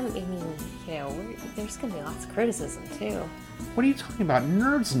 I mean, there's going to be lots of criticism, too. What are you talking about?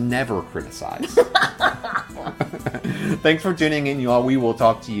 Nerds never criticize. Thanks for tuning in, y'all. We will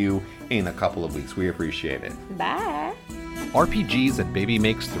talk to you in a couple of weeks. We appreciate it. Bye. RPGs and Baby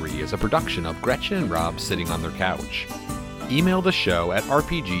Makes 3 is a production of Gretchen and Rob sitting on their couch. Email the show at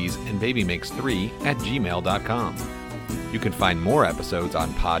rpgsandbabymakes3@gmail.com. You can find more episodes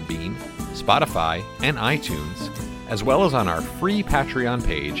on Podbean, Spotify, and iTunes, as well as on our free Patreon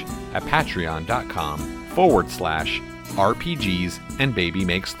page at patreon.com/RPGs and Baby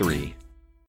Makes 3.